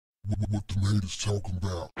What the haters talking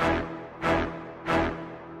about?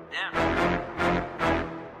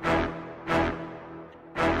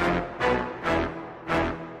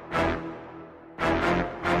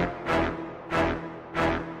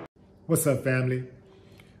 What's up, family?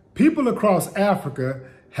 People across Africa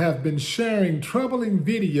have been sharing troubling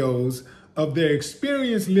videos of their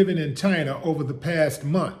experience living in China over the past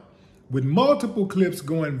month, with multiple clips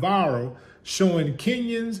going viral showing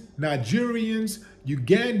Kenyans, Nigerians,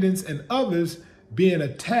 Ugandans, and others being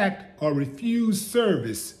attacked or refused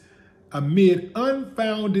service amid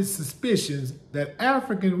unfounded suspicions that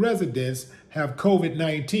African residents have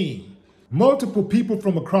COVID-19. Multiple people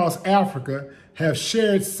from across Africa have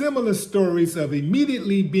shared similar stories of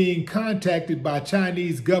immediately being contacted by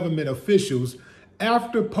Chinese government officials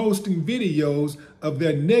after posting videos of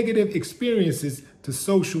their negative experiences to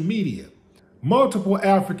social media. Multiple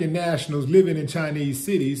African nationals living in Chinese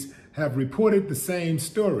cities have reported the same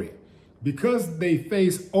story. Because they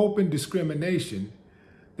face open discrimination,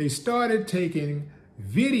 they started taking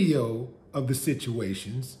video of the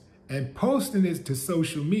situations and posting it to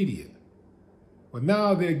social media. Well,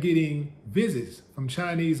 now they're getting visits from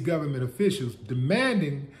Chinese government officials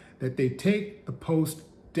demanding that they take the post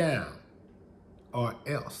down or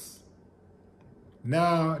else.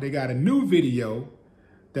 Now they got a new video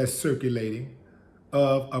that's circulating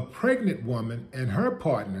of a pregnant woman and her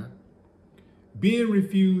partner being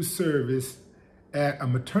refused service at a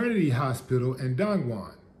maternity hospital in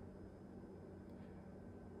Dongguan.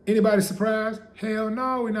 Anybody surprised? Hell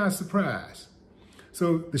no, we're not surprised.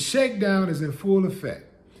 So the shakedown is in full effect.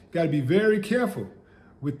 Got to be very careful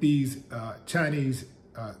with these Chinese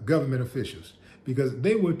government officials, because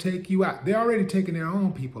they will take you out. They're already taking their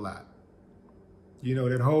own people out. You know,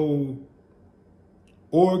 that whole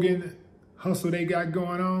organ hustle they got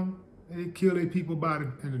going on, they kill their people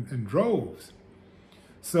in droves.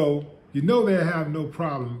 So you know they have no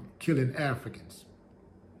problem killing Africans.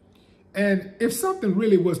 And if something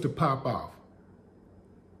really was to pop off,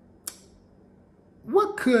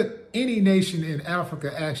 what could any nation in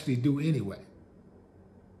Africa actually do anyway?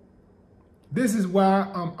 This is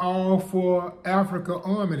why I'm all for Africa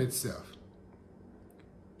arming itself.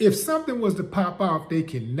 If something was to pop off, they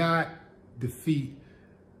cannot defeat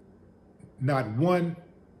not one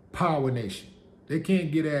power nation. They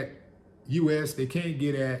can't get at US, they can't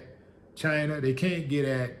get at China, they can't get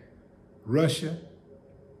at Russia.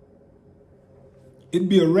 It'd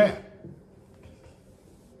be a wrap.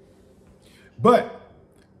 But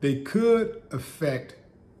they could affect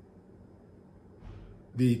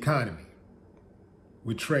the economy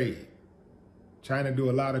with trade. China do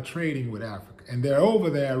a lot of trading with Africa, and they're over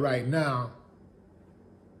there right now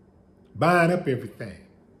buying up everything.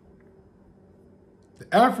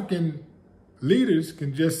 The African leaders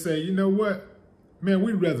can just say, you know what, man,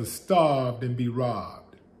 we'd rather starve than be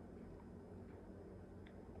robbed.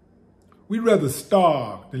 We'd rather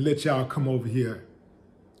starve than let y'all come over here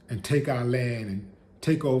and take our land and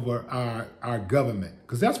take over our government,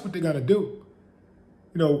 because that's what they're gonna do.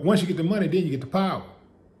 You know, once you get the money, then you get the power.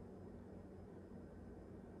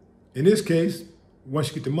 In this case, once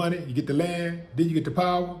you get the money, you get the land, then you get the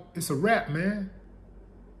power, it's a wrap, man.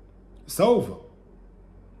 It's over.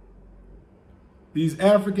 These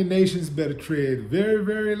African nations better tread very,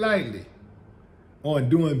 very lightly on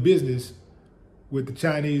doing business with the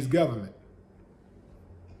Chinese government.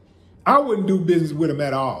 I wouldn't do business with them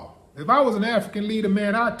at all. If I was an African leader,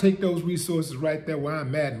 man, I'd take those resources right there where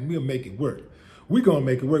I'm at and we'll make it work. We're gonna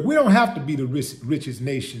make it work. We don't have to be the richest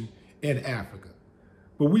nation in Africa,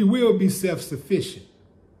 but we will be self-sufficient.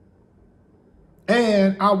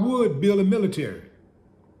 And I would build a military.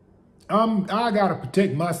 I gotta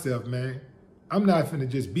protect myself, man. I'm not finna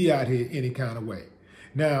just be out here any kind of way.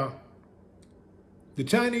 Now, the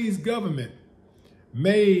Chinese government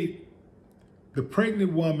made the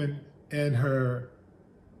pregnant woman and her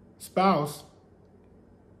spouse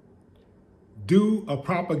do a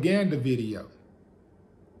propaganda video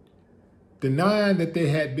denying that they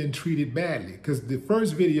had been treated badly. Because the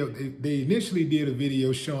first video, they initially did a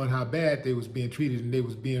video showing how bad they was being treated and they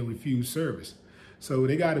was being refused service. So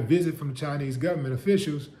they got a visit from the Chinese government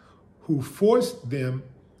officials who forced them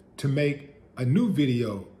to make a new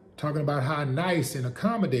video talking about how nice and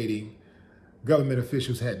accommodating government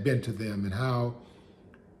officials had been to them and how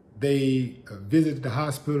they visited the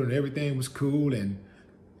hospital and everything was cool, and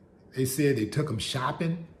they said they took them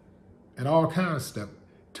shopping and all kinds of stuff.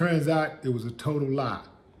 Turns out it was a total lie.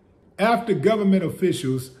 After government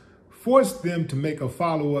officials forced them to make a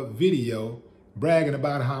follow-up video bragging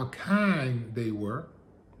about how kind they were,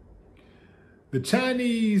 the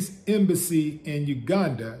Chinese embassy in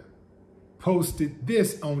Uganda posted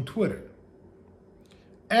this on Twitter.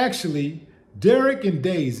 Actually, Derek and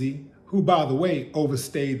Daisy, who by the way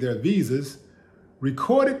overstayed their visas,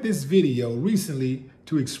 recorded this video recently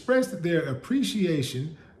to express their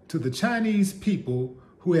appreciation to the Chinese people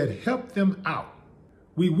who had helped them out.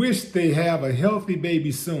 We wish they have a healthy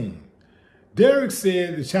baby soon. Derek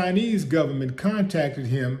said the Chinese government contacted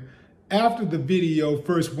him after the video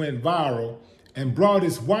first went viral and brought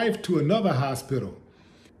his wife to another hospital.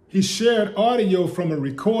 He shared audio from a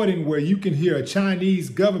recording where you can hear a Chinese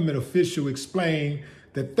government official explain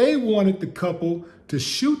that they wanted the couple to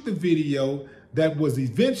shoot the video that was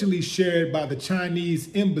eventually shared by the Chinese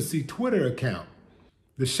embassy Twitter account.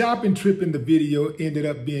 The shopping trip in the video ended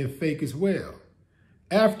up being fake as well.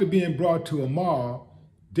 After being brought to a mall,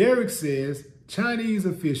 Derek says Chinese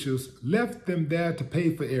officials left them there to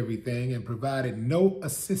pay for everything and provided no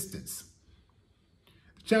assistance.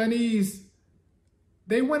 The Chinese,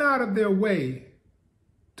 they went out of their way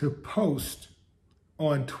to post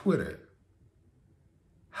on Twitter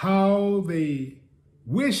how they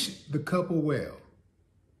wish the couple well.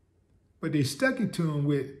 But they stuck it to them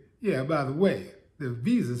with, yeah, by the way, the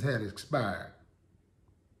visas had expired.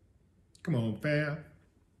 Come on, fam.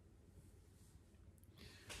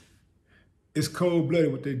 It's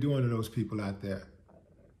cold-blooded what they're doing to those people out there.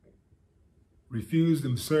 Refuse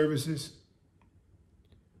them services,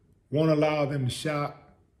 won't allow them to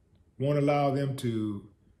shop, won't allow them to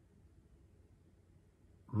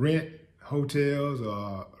rent hotels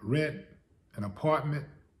or rent an apartment,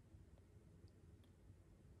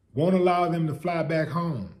 won't allow them to fly back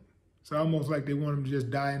home. It's almost like they want them to just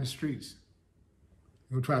die in the streets.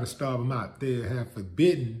 They're gonna try to starve them out. They have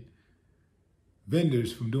forbidden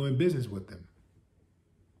vendors from doing business with them.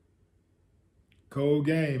 Cold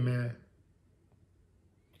game, man.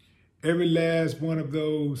 Every last one of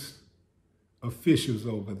those officials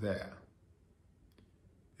over there,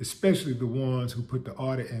 especially the ones who put the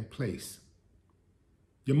order in place.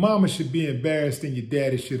 Your mama should be embarrassed and your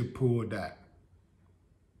daddy should have pulled out.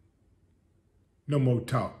 No more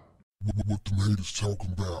talk. What the haters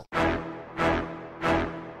talking about?